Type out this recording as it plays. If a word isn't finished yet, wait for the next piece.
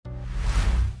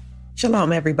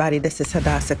Shalom, everybody. This is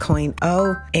Hadassah Queen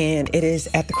O, and it is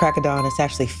at the crack of dawn. It's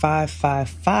actually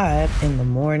 5:55 in the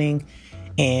morning,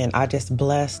 and I just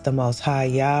bless the Most High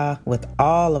Yah with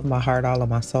all of my heart, all of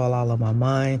my soul, all of my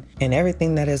mind, and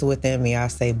everything that is within me. I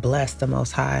say, bless the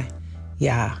Most High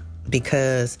Yah,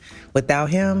 because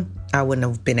without Him, I wouldn't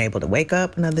have been able to wake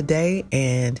up another day,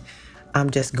 and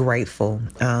I'm just grateful.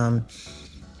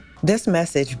 This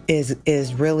message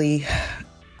is really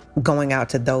going out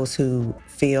to those who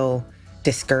feel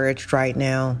discouraged right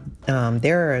now.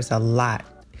 There is a lot,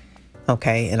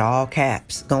 in all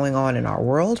caps, going on in our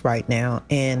world right now.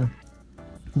 And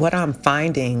what I'm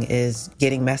finding is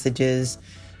getting messages,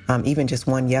 even just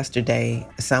one yesterday,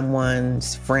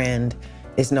 someone's friend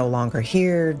is no longer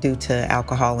here due to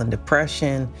alcohol and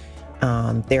depression.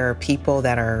 There are people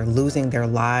that are losing their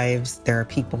lives. There are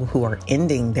people who are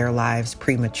ending their lives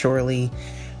prematurely.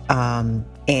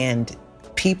 And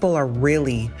people are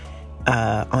really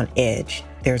on edge.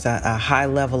 There's a high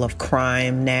level of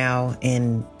crime now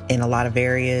in a lot of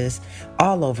areas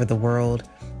all over the world.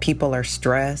 People are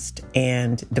stressed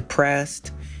and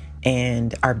depressed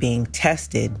and are being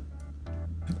tested,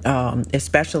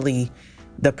 especially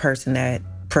the person that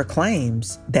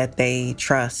proclaims that they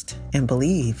trust and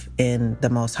believe in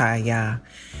the Most High Yah.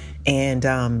 And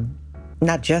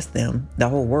not just them, the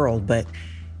whole world, but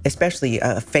especially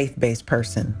a faith-based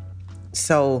person.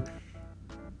 So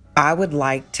I would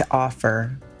like to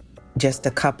offer just a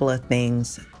couple of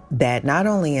things that not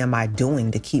only am I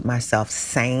doing to keep myself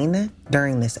sane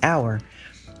during this hour,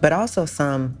 but also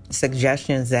some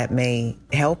suggestions that may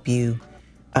help you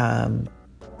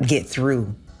get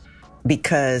through.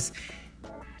 Because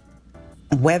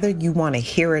whether you want to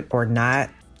hear it or not,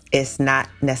 it's not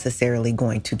necessarily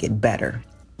going to get better.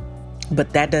 But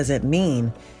that doesn't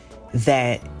mean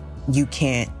that you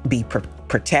can't be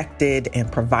protected and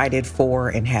provided for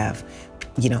and have,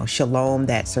 shalom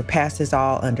that surpasses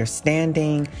all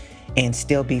understanding and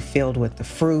still be filled with the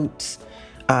fruits,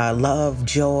 love,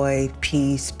 joy,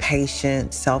 peace,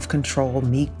 patience, self-control,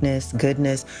 meekness,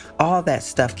 goodness. All that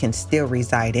stuff can still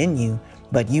reside in you,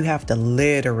 but you have to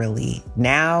literally,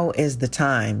 now is the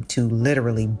time to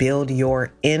literally build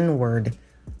your inward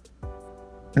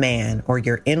man or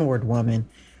your inward woman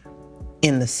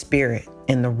in the spirit,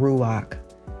 in the Ruach,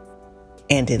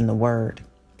 and in the word,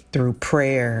 through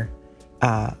prayer,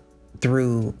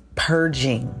 through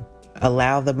purging.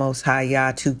 Allow the Most High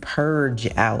Yah to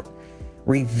purge out,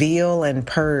 reveal and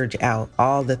purge out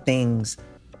all the things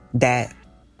that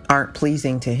aren't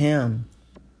pleasing to Him,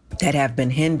 that have been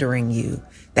hindering you,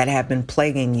 that have been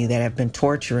plaguing you, that have been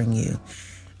torturing you.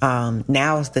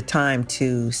 Now is the time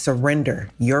to surrender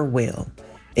your will.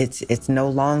 It's no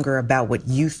longer about what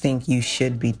you think you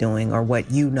should be doing or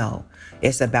what you know.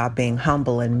 It's about being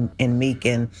humble and meek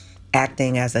and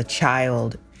acting as a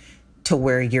child to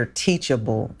where you're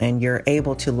teachable and you're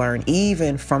able to learn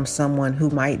even from someone who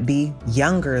might be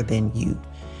younger than you.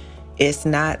 It's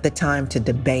not the time to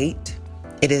debate.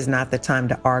 It is not the time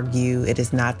to argue. It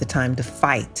is not the time to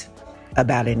fight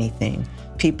about anything.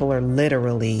 People are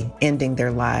literally ending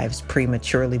their lives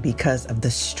prematurely because of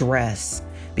the stress,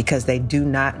 because they do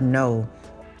not know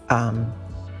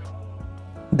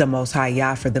the Most High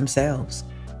Yah for themselves,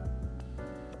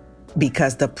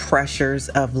 because the pressures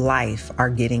of life are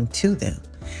getting to them.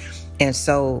 And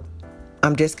so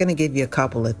I'm just going to give you a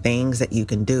couple of things that you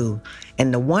can do.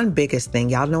 And the one biggest thing,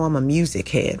 y'all know I'm a music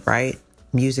head, right?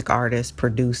 Music artist,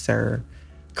 producer,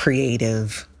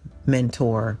 creative,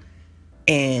 mentor.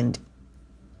 And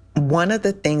one of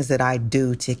the things that I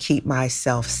do to keep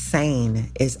myself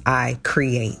sane is I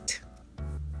create.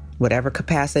 Whatever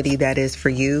capacity that is for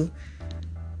you,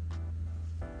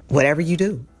 whatever you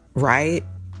do, right?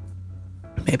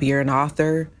 Maybe you're an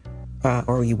author,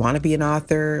 or you want to be an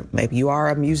author. Maybe you are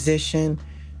a musician.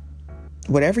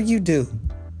 Whatever you do,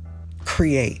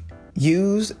 create.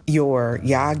 Use your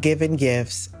Yah-given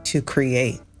gifts to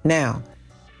create. Now,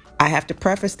 I have to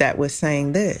preface that with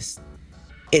saying this.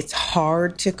 It's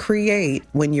hard to create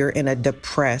when you're in a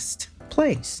depressed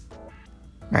place,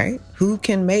 right? Who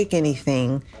can make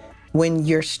anything when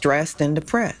you're stressed and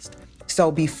depressed? So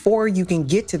before you can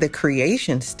get to the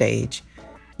creation stage,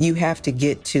 you have to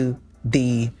get to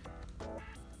the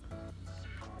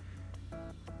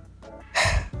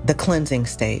cleansing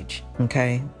stage,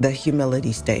 okay? The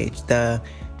humility stage, the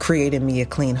create in me a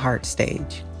clean heart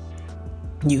stage.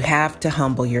 You have to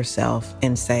humble yourself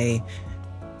and say,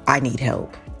 I need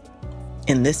help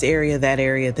in this area, that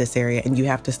area, this area. And you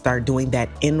have to start doing that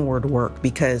inward work,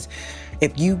 because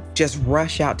if you just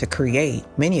rush out to create,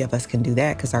 many of us can do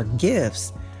that because our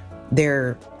gifts,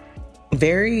 they're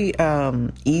very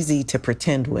easy to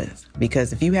pretend with,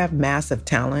 because if you have massive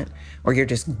talent or you're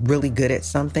just really good at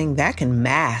something, that can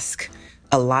mask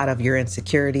a lot of your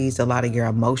insecurities, a lot of your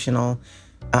emotional,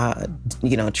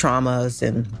 traumas,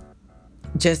 and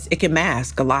just, it can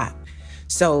mask a lot.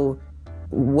 So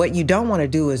what you don't want to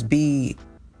do is be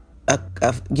a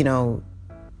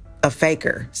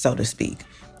faker, so to speak,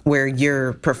 where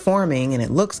you're performing and it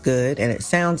looks good and it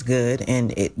sounds good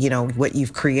and it, what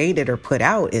you've created or put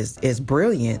out is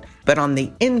brilliant. But on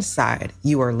the inside,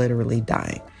 you are literally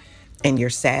dying and you're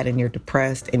sad and you're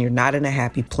depressed and you're not in a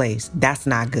happy place. That's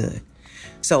not good.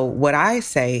 So what I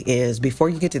say is, before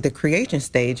you get to the creation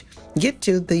stage, get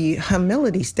to the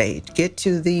humility stage, get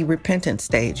to the repentance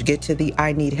stage, get to the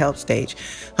I need help stage.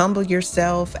 Humble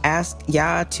yourself, ask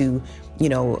Yah to,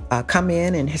 come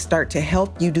in and start to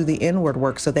help you do the inward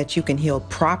work so that you can heal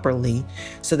properly,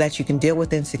 so that you can deal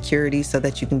with insecurity, so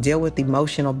that you can deal with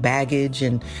emotional baggage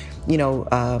and,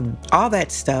 all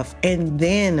that stuff. And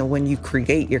then when you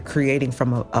create, you're creating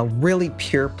from a really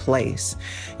pure place.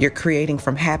 You're creating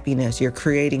from happiness. You're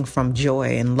creating from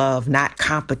joy and love, not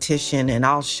competition and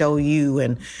I'll show you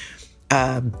and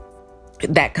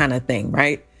that kind of thing,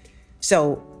 right?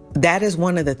 So that is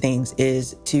one of the things,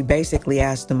 is to basically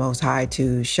ask the Most High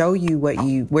to show you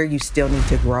where you still need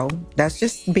to grow. That's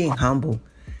just being humble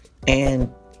and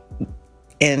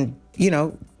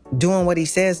doing what he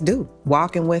says do,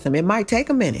 walking with him. It might take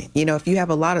a minute, if you have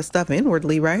a lot of stuff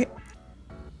inwardly, right?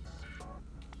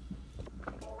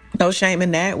 No shame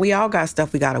in that. We all got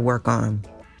stuff we got to work on.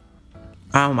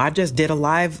 I just did a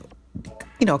live,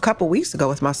 a couple weeks ago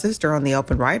with my sister on the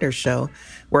Open Writers Show.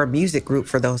 We're a music group,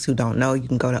 for those who don't know. You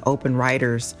can go to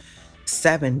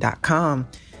openwriters7.com.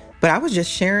 But I was just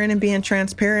sharing and being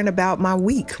transparent about my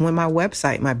week when my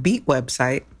website, my beat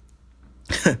website,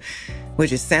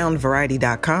 which is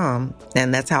soundvariety.com.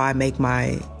 And that's how I make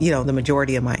my, the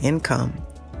majority of my income.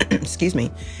 Excuse me.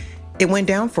 It went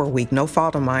down for a week. No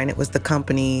fault of mine. It was the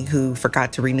company who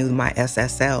forgot to renew my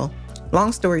SSL.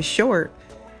 Long story short,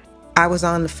 I was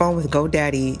on the phone with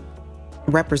GoDaddy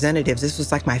representatives. This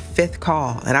was like my 5th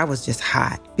call, and I was just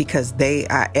hot because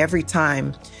every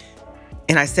time,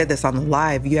 and I said this on the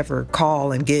live, you ever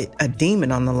call and get a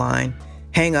demon on the line,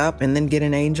 hang up, and then get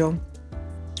an angel?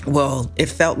 Well, it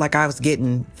felt like I was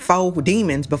getting 4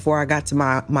 demons before I got to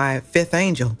my 5th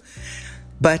angel.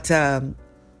 But, and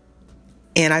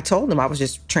I told them, I was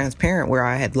just transparent where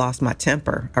I had lost my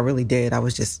temper. I really did. I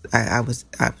was just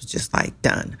like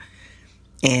done.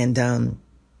 And,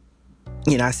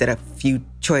 I said a few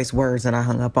choice words and I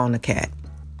hung up on the cat.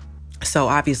 So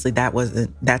obviously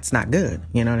that's not good.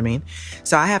 You know what I mean?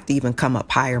 So I have to even come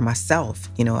up higher myself.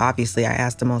 Obviously I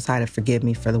asked the Most High to forgive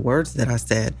me for the words that I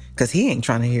said, because he ain't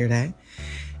trying to hear that.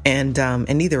 And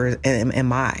neither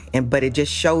am I. But it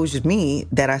just shows me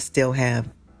that I still have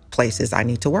places I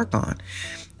need to work on.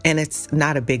 And it's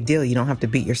not a big deal. You don't have to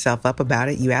beat yourself up about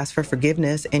it. You ask for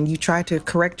forgiveness and you try to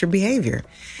correct your behavior.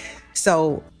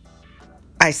 So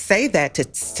I say that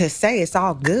to say it's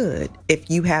all good if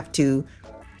you have to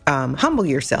humble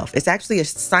yourself. It's actually a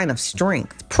sign of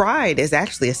strength. Pride is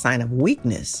actually a sign of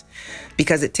weakness,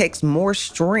 because it takes more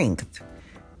strength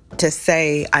to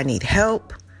say, I need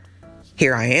help.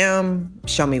 Here I am.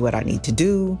 Show me what I need to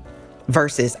do,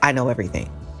 versus I know everything,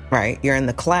 right? You're in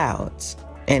the clouds.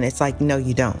 And it's like, no,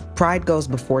 you don't. Pride goes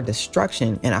before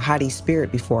destruction and a haughty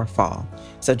spirit before a fall.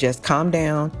 So just calm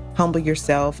down, humble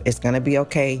yourself. It's going to be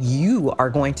okay. You are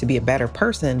going to be a better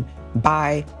person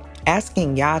by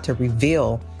asking Yah to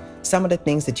reveal some of the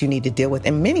things that you need to deal with.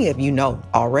 And many of you know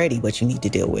already what you need to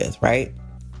deal with, right?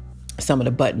 Some of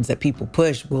the buttons that people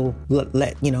push will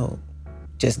let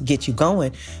just get you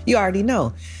going. You already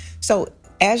know. So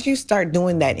as you start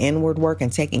doing that inward work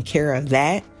and taking care of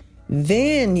that,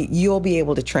 then you'll be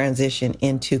able to transition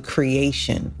into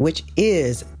creation, which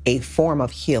is a form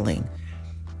of healing.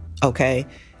 Okay.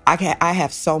 I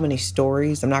have so many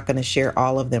stories. I'm not going to share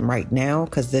all of them right now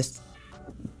because this,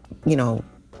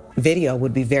 video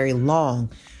would be very long.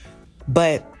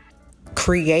 But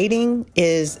creating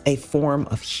is a form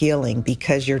of healing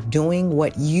because you're doing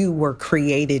what you were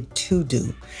created to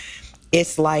do.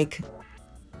 It's like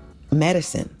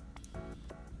medicine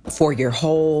for your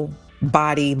whole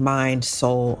body, mind,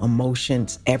 soul,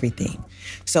 emotions, everything.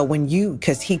 So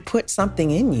because he put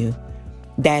something in you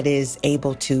that is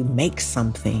able to make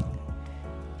something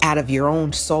out of your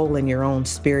own soul and your own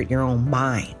spirit, your own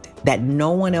mind, that no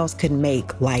one else can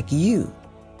make like you.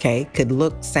 okay, could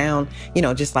look, sound,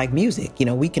 just like music.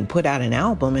 We can put out an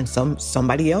album and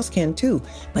somebody else can too,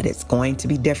 but it's going to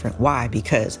be different. Why?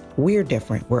 Because we're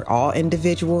different. We're all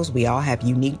individuals. We all have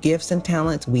unique gifts and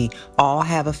talents. We all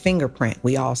have a fingerprint.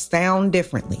 We all sound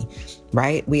differently,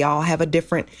 right? We all have a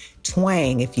different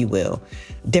twang, if you will,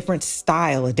 different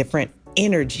style, a different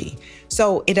energy.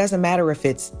 So it doesn't matter if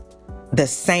it's the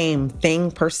same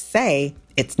thing per se,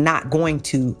 it's not going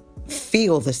to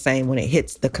feel the same when it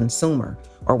hits the consumer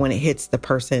or when it hits the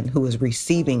person who is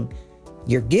receiving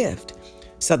your gift.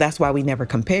 So that's why we never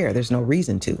compare. There's no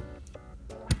reason to.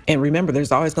 And remember,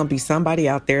 there's always going to be somebody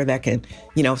out there that can,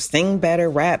 sing better,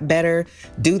 rap better,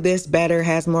 do this better,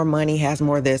 has more money, has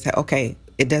more this. Okay,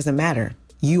 it doesn't matter.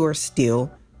 You are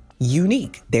still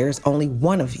unique. There's only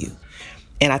one of you.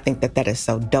 And I think that is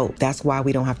so dope. That's why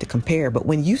we don't have to compare. But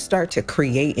when you start to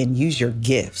create and use your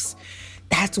gifts,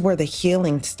 that's where the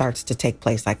healing starts to take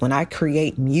place. Like when I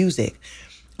create music,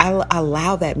 I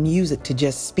allow that music to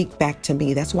just speak back to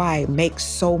me. That's why I make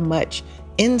so much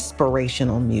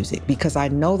inspirational music, because I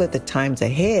know that the times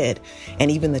ahead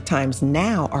and even the times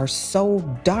now are so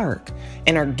dark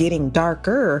and are getting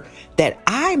darker that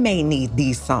I may need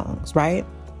these songs, right?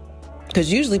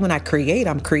 Because usually when I create,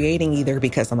 I'm creating either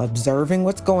because I'm observing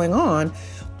what's going on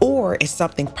or it's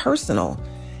something personal.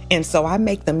 And so I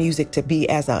make the music to be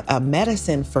as a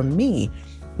medicine for me.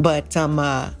 But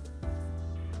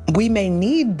we may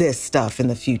need this stuff in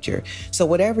the future. So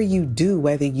whatever you do,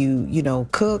 whether you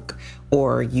cook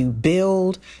or you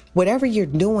build, whatever you're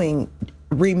doing,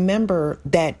 remember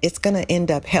that it's going to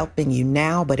end up helping you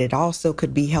now, but it also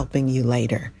could be helping you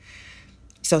later.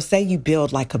 So say you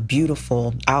build like a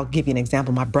beautiful, I'll give you an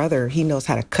example. My brother, he knows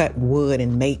how to cut wood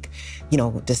and make,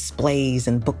 displays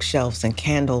and bookshelves and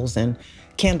candles and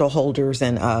candle holders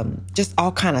and just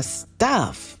all kind of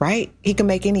stuff, right? He can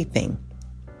make anything,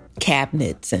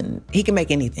 cabinets, and he can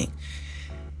make anything.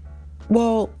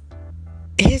 Well,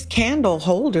 his candle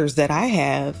holders that I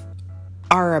have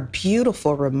are a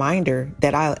beautiful reminder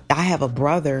that I have a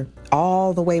brother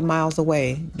all the way miles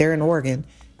away, they're in Oregon,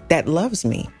 that loves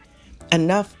me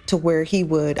enough to where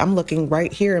I'm looking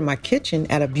right here in my kitchen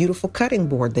at a beautiful cutting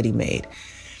board that he made.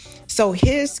 So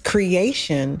his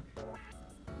creation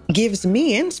gives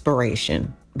me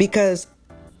inspiration because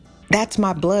that's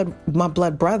my blood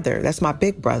brother. That's my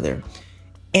big brother.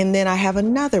 And then I have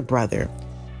another brother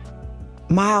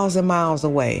miles and miles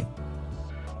away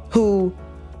who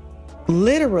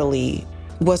literally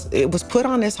it was put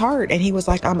on his heart. And he was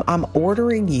like, I'm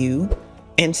ordering you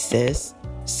and sis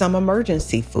some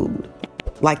emergency food,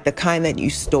 like the kind that you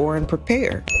store and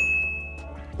prepare,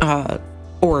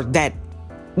 or that,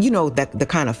 the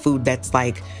kind of food that's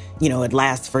like, it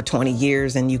lasts for 20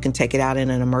 years and you can take it out in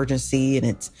an emergency and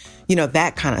it's,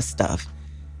 that kind of stuff.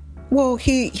 Well,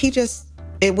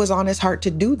 it was on his heart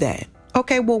to do that.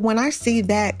 Okay, well, when I see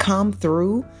that come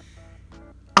through,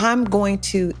 I'm going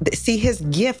to see his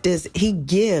gift is he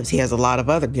gives. He has a lot of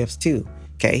other gifts too.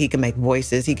 Okay, he can make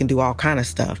voices. He can do all kind of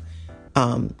stuff.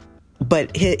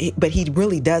 But he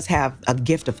really does have a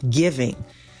gift of giving,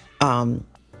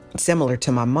 similar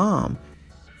to my mom.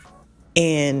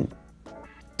 And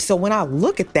so when I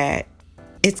look at that,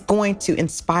 it's going to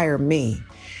inspire me.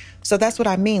 So that's what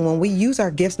I mean. When we use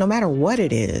our gifts, no matter what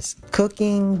it is,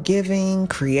 cooking, giving,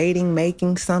 creating,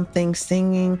 making something,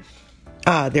 singing.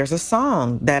 There's a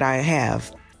song that I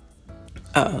have.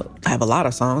 I have a lot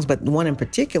of songs, but one in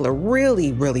particular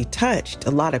really, really touched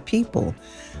a lot of people.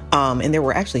 And there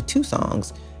were actually two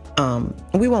songs.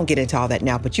 We won't get into all that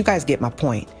now, but you guys get my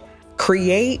point.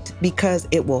 Create because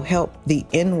it will help the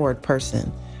inward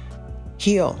person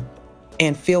heal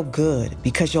and feel good,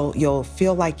 because you'll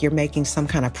feel like you're making some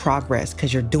kind of progress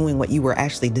because you're doing what you were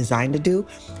actually designed to do.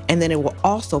 And then it will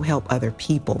also help other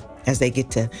people as they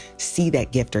get to see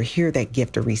that gift or hear that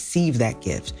gift or receive that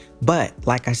gift. But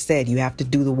like I said, you have to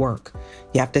do the work.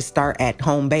 You have to start at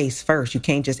home base first. You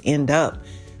can't just end up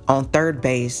on third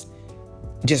base,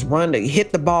 just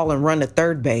hit the ball and run to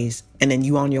third base, and then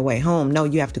you on your way home. No,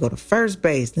 you have to go to first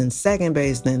base, then second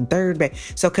base, then third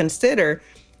base. So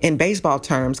in baseball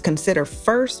terms, consider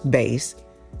first base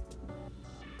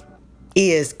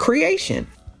is creation.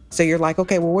 So you're like,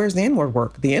 okay, well, where's the inward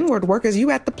work? The inward work is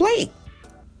you at the plate.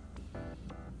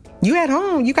 You at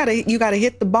home, you gotta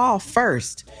hit the ball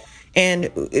first. And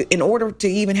in order to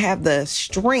even have the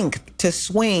strength to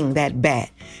swing that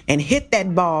bat and hit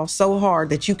that ball so hard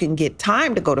that you can get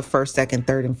time to go to first, second,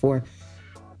 third, and fourth,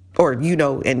 or,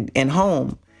 and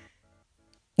home,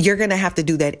 you're going to have to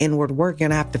do that inward work. You're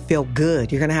going to have to feel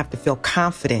good. You're going to have to feel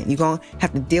confident. You're going to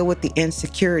have to deal with the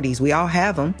insecurities. We all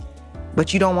have them,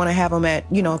 but you don't want to have them at,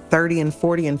 30 and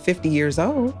 40 and 50 years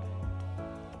old.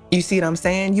 You see what I'm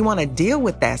saying? You want to deal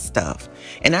with that stuff.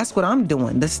 And that's what I'm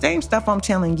doing. The same stuff I'm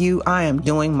telling you, I am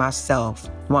doing myself.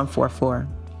 144.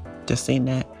 Just seen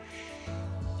that.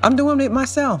 I'm doing it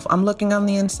myself. I'm looking on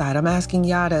the inside. I'm asking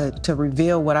Yah to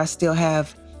reveal what I still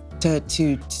have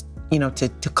to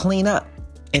clean up,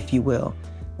 if you will.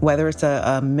 Whether it's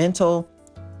a mental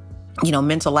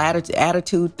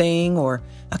attitude thing or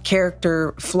a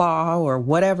character flaw or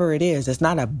whatever it is. It's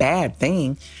not a bad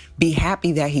thing. Be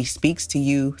happy that he speaks to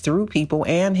you through people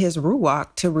and his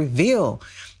ruach to reveal,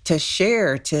 to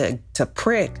share, to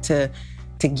prick, to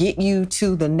get you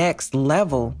to the next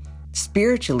level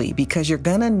spiritually, because you're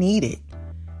going to need it.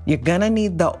 You're going to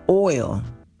need the oil.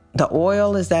 The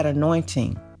oil is that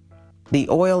anointing. The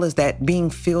oil is that being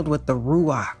filled with the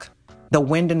ruach, the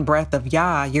wind and breath of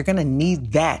Yah. You're going to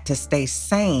need that to stay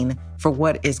sane for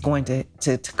what is going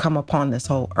to come upon this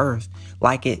whole earth,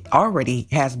 like it already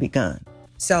has begun.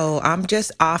 So I'm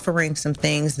just offering some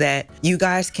things that you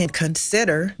guys can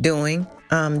consider doing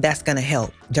that's going to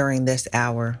help during this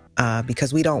hour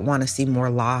because we don't want to see more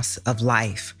loss of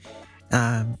life.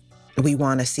 We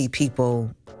want to see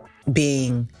people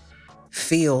being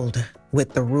filled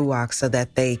with the Ruach so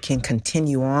that they can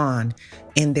continue on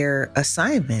in their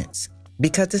assignments,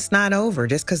 because it's not over.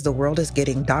 Just because the world is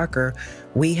getting darker,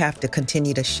 we have to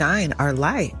continue to shine our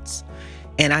lights.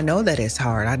 And I know that it's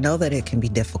hard. I know that it can be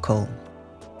difficult.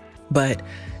 But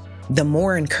the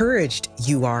more encouraged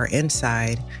you are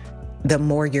inside, the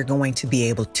more you're going to be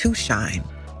able to shine.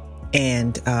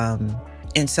 And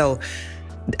so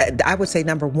I would say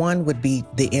number one would be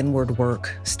the inward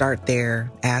work. Start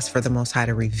there. Ask for the Most High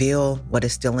to reveal what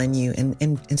is still in you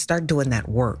and start doing that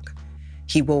work.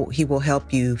 He will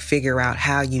help you figure out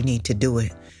how you need to do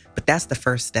it. But that's the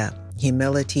first step.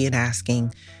 Humility and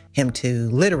asking him to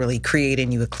literally create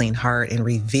in you a clean heart and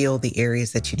reveal the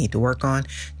areas that you need to work on.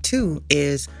 Two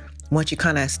is, once you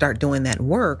kind of start doing that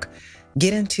work,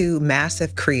 get into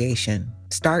massive creation.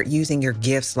 Start using your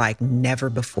gifts like never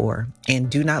before. And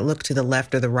do not look to the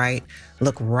left or the right.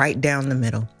 Look right down the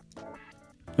middle.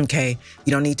 Okay?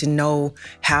 You don't need to know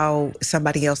how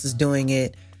somebody else is doing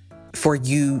it for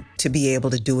you to be able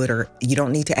to do it, or you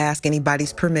don't need to ask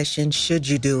anybody's permission. Should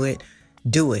you do it?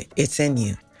 Do it. It's in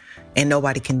you. And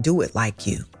nobody can do it like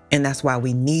you. And that's why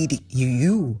we need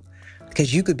you,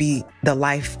 because you could be the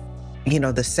life, the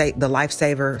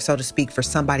lifesaver, so to speak, for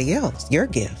somebody else, your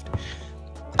gift.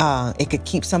 It could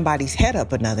keep somebody's head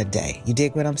up another day. You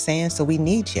dig what I'm saying? So we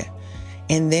need you.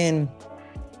 And then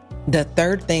the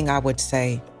third thing I would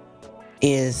say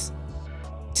is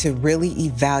to really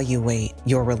evaluate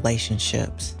your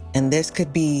relationships. And this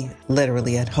could be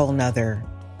literally a whole nother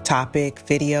topic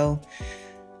video,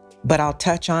 but I'll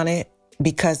touch on it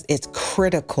because it's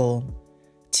critical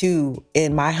to,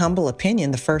 in my humble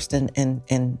opinion, the first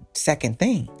and second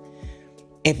thing.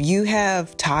 If you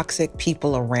have toxic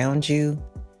people around you,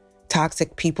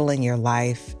 toxic people in your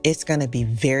life, it's going to be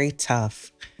very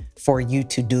tough for you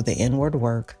to do the inward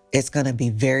work. It's going to be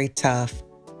very tough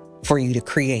for you to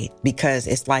create, because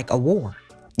it's like a war.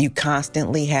 You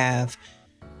constantly have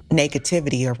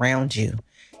negativity around you,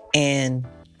 and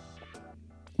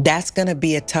that's going to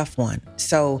be a tough one.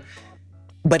 So,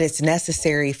 but it's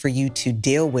necessary for you to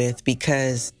deal with,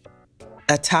 because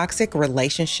a toxic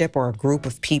relationship or a group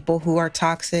of people who are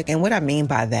toxic, and what I mean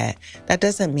by that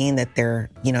doesn't mean that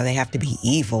they're, they have to be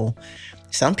evil.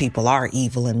 Some people are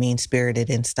evil and mean-spirited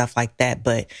and stuff like that,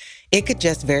 but it could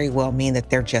just very well mean that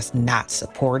they're just not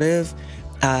supportive.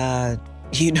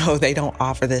 They don't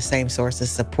offer the same source of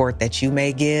support that you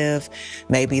may give.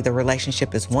 Maybe the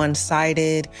relationship is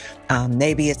one-sided.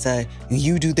 Maybe it's a,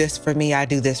 you do this for me, I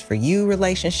do this for you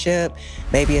relationship.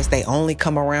 Maybe it's they only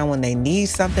come around when they need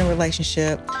something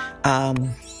relationship.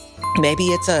 Maybe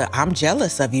it's a, I'm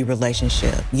jealous of you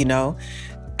relationship,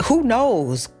 Who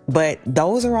knows? But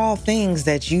those are all things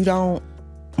that you don't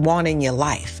want in your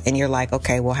life. And you're like,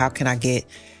 okay, well, how can I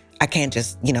can't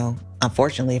just,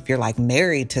 unfortunately, if you're like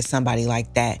married to somebody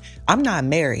like that, I'm not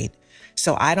married.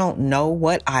 So I don't know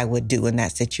what I would do in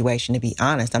that situation, to be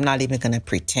honest. I'm not even going to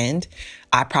pretend.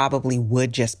 I probably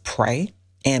would just pray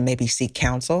and maybe seek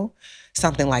counsel,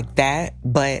 something like that.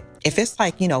 But if it's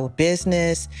like, a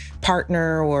business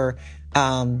partner or,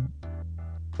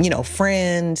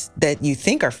 friends that you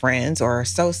think are friends or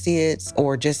associates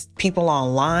or just people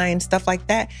online, stuff like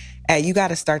that, you got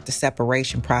to start the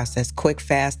separation process quick,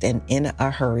 fast, and in a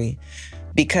hurry,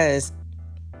 because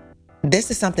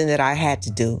this is something that I had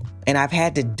to do. And I've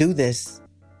had to do this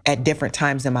at different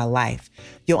times in my life.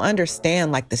 You'll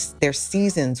understand, like, there's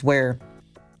seasons where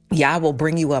Yah will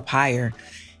bring you up higher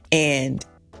and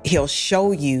he'll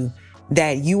show you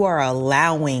that you are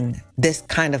allowing this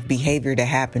kind of behavior to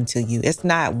happen to you. It's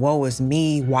not, woe is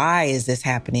me, why is this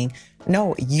happening?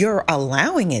 No, you're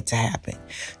allowing it to happen.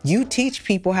 You teach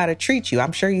people how to treat you.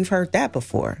 I'm sure you've heard that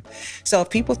before. So if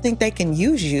people think they can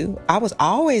use you, I was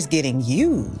always getting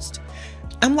used.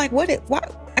 I'm like, what?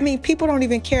 I mean, people don't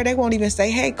even care. They won't even say,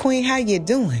 hey, queen, how you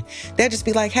doing? They'll just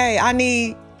be like, hey, I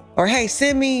need, or hey,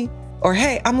 send me, or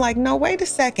hey. I'm like, no, wait a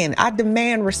second. I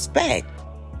demand respect.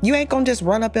 You ain't gonna just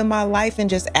run up in my life and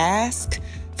just ask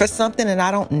for something and I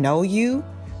don't know you.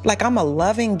 Like, I'm a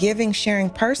loving, giving,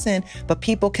 sharing person, but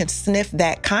people can sniff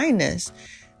that kindness.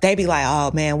 They be like,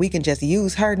 oh man, we can just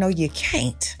use her. No, you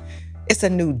can't. It's a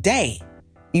new day.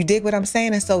 You dig what I'm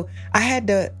saying? And so I had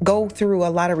to go through a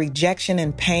lot of rejection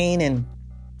and pain and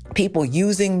people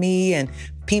using me and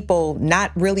people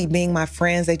not really being my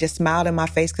friends. They just smiled in my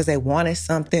face because they wanted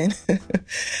something.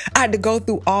 I had to go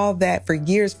through all that for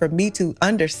years for me to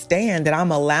understand that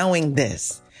I'm allowing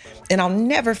this. And I'll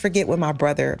never forget what my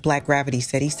brother, Black Gravity,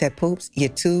 said. He said, Poops, you're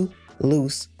too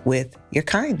loose with your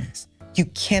kindness. You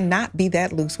cannot be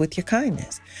that loose with your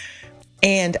kindness.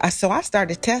 And so I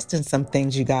started testing some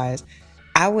things, you guys.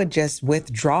 I would just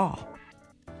withdraw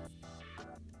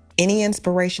any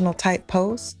inspirational type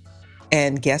posts.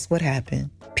 And guess what happened?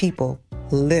 People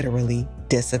literally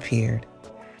disappeared.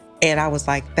 And I was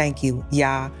like, thank you,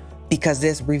 Yah, because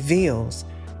this reveals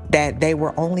that they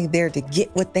were only there to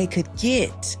get what they could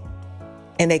get.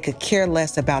 And they could care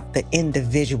less about the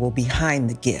individual behind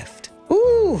the gift.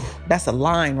 Ooh, that's a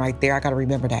line right there. I got to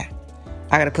remember that.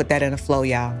 I got to put that in a flow,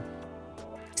 y'all.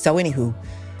 So anywho,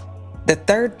 the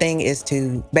third thing is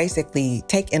to basically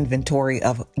take inventory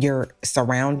of your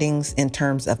surroundings in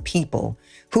terms of people.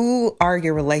 Who are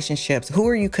your relationships? Who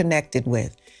are you connected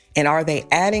with? And are they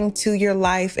adding to your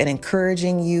life and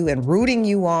encouraging you and rooting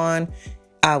you on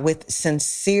with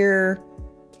sincere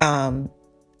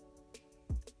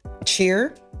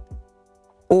cheer?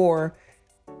 Or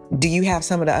do you have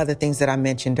some of the other things that I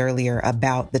mentioned earlier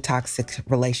about the toxic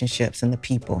relationships and the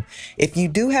people? If you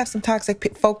do have some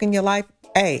toxic folk in your life,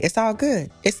 hey, it's all good.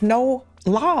 It's no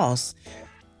loss.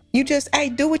 You just, hey,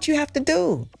 do what you have to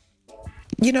do.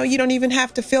 You know, you don't even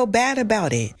have to feel bad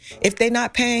about it. If they're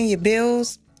not paying your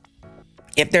bills,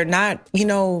 if they're not, you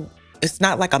know, it's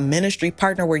not like a ministry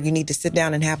partner where you need to sit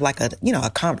down and have like a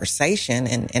conversation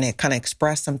and it kind of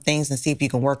express some things and see if you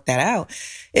can work that out.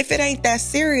 If it ain't that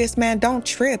serious, man, don't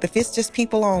trip. If it's just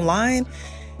people online,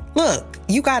 look,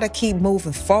 you got to keep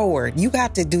moving forward. You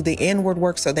got to do the inward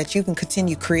work so that you can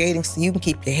continue creating, so you can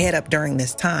keep your head up during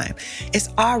this time. It's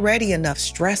already enough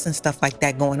stress and stuff like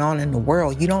that going on in the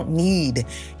world. You don't need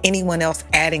anyone else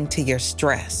adding to your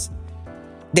stress.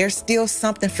 There's still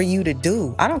something for you to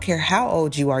do. I don't care how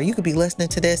old you are. You could be listening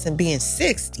to this and being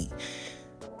 60.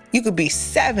 You could be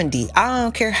 70. I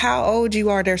don't care how old you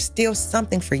are. There's still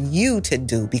something for you to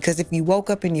do, because if you woke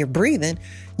up and you're breathing,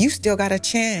 you still got a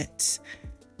chance.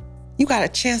 You got a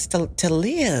chance to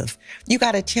live. You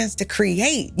got a chance to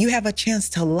create. You have a chance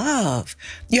to love.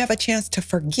 You have a chance to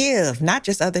forgive, not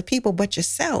just other people, but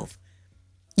yourself.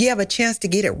 You have a chance to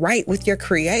get it right with your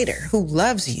Creator who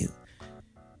loves you.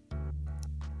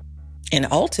 And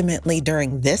ultimately,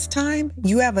 during this time,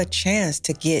 you have a chance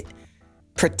to get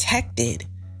protected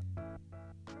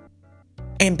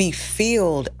and be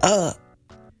filled up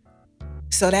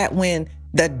so that when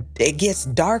it gets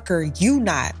darker, you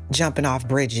not jumping off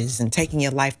bridges and taking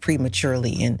your life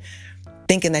prematurely and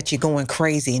thinking that you're going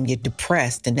crazy and you're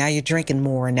depressed and now you're drinking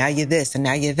more and now you're this and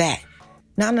now you're that.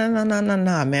 No,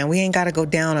 man. We ain't got to go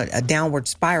down a downward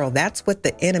spiral. That's what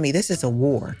the enemy, this is a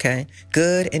war, okay?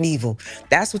 Good and evil.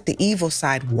 That's what the evil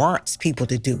side wants people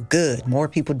to do. Good. More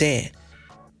people dead.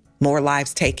 More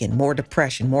lives taken. More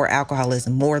depression. More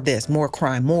alcoholism. More this. More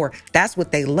crime. More. That's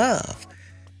what they love.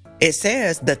 It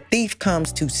says the thief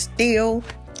comes to steal,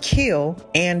 kill,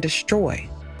 and destroy.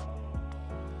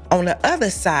 On the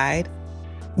other side,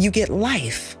 you get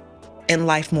life and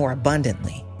life more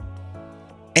abundantly.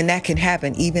 And that can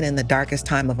happen even in the darkest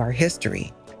time of our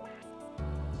history.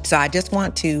 So I just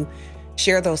want to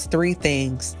share those three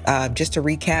things. Just to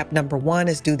recap, number one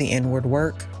is do the inward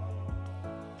work.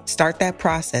 Start that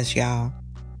process, y'all,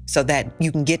 so that you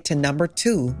can get to number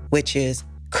two, which is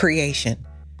creation.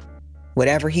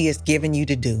 Whatever he has given you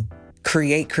to do,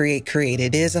 create.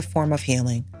 It is a form of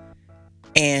healing.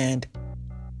 And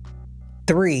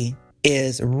three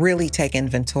is really take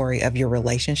inventory of your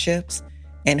relationships.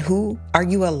 And who are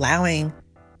you allowing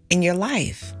in your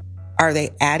life? Are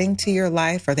they adding to your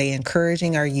life? Are they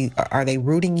encouraging? Are they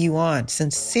rooting you on?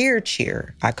 Sincere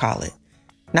cheer, I call it.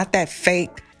 Not that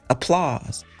fake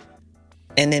applause.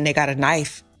 And then they got a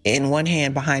knife in one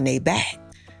hand behind their back.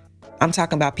 I'm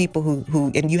talking about people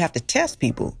who, and you have to test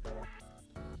people.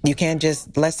 You can't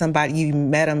just let somebody, you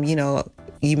met them,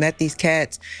 you met these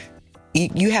cats.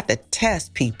 You have to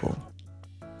test people.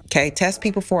 Okay, test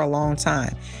people for a long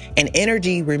time. And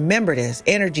energy, remember this,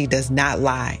 energy does not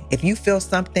lie. If you feel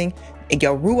something,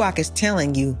 your Ruach is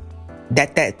telling you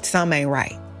that something ain't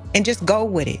right. And just go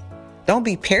with it. Don't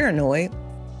be paranoid,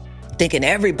 thinking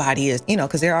everybody is,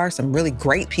 because there are some really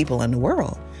great people in the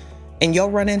world. And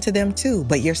you'll run into them too.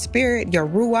 But your spirit, your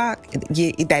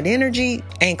Ruach, that energy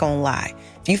ain't gonna lie.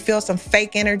 If you feel some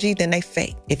fake energy, then they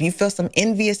fake. If you feel some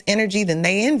envious energy, then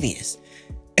they envious.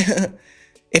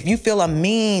 If you feel a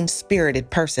mean-spirited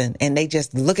person and they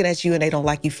just looking at you and they don't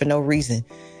like you for no reason,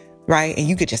 right? And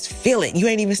you could just feel it. You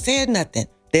ain't even said nothing.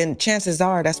 Then chances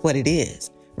are that's what it is,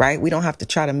 right? We don't have to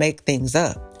try to make things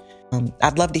up.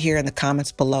 I'd love to hear in the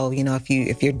comments below,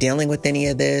 if you're dealing with any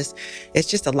of this. It's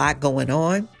just a lot going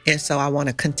on. And so I want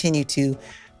to continue to,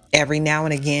 every now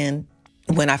and again,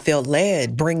 when I feel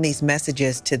led, bring these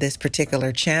messages to this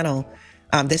particular channel.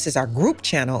 This is our group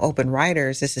channel, Open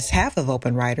Writers. This is half of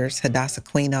Open Writers, Hadassah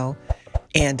Aquino.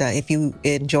 And if you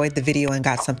enjoyed the video and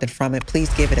got something from it, please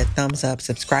give it a thumbs up,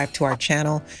 subscribe to our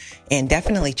channel, and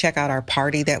definitely check out our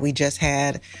party that we just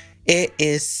had. It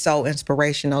is so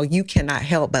inspirational. You cannot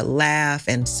help but laugh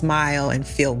and smile and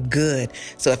feel good.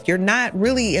 So if you're not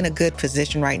really in a good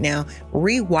position right now,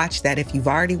 rewatch that if you've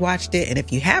already watched it. And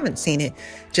if you haven't seen it,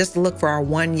 just look for our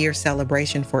 1-year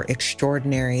celebration for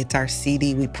Extraordinary. It's our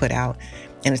CD we put out,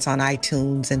 and it's on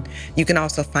iTunes. And you can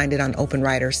also find it on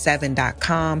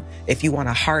openwriter7.com. If you want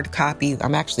a hard copy,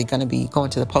 I'm actually going to be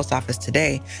going to the post office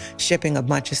today, shipping a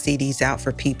bunch of CDs out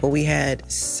for people. We had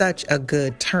such a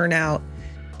good turnout,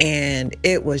 and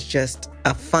it was just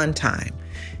a fun time.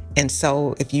 And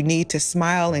so if you need to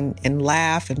smile and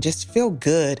laugh and just feel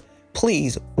good,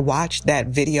 please watch that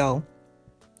video.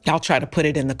 I'll try to put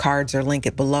it in the cards or link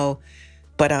it below.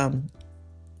 But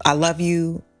I love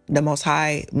you. The Most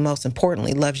High, most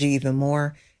importantly, loves you even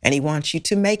more. And he wants you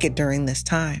to make it during this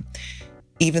time.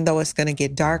 Even though it's going to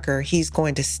get darker, he's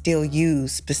going to still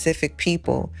use specific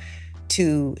people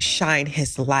to shine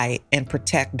his light and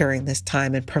protect during this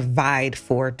time and provide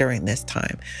for during this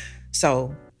time.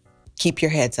 So keep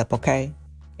your heads up, okay?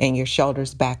 And your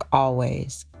shoulders back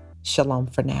always. Shalom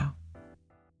for now.